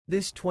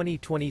This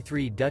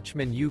 2023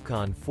 Dutchmen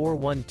Yukon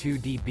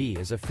 412DB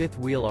is a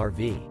fifth-wheel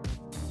RV.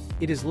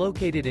 It is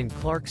located in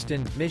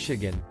Clarkston,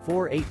 Michigan,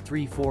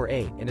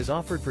 48348 and is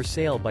offered for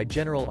sale by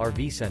General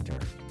RV Center.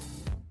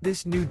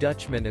 This new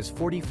Dutchman is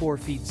 44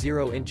 feet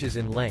 0 inches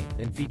in length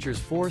and features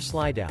 4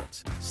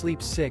 slideouts,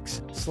 sleeps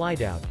 6,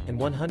 slideout, and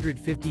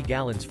 150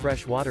 gallons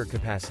fresh water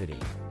capacity.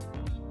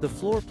 The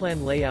floor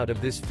plan layout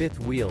of this fifth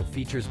wheel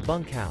features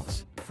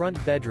bunkhouse,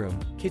 front bedroom,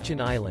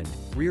 kitchen island,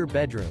 rear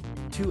bedroom,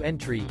 2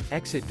 entry,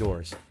 exit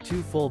doors,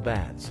 2 full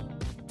baths.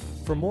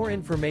 For more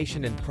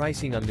information and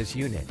pricing on this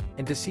unit,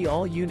 and to see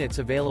all units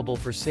available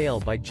for sale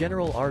by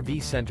General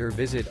RV Center,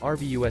 visit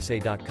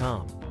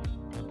RVUSA.com.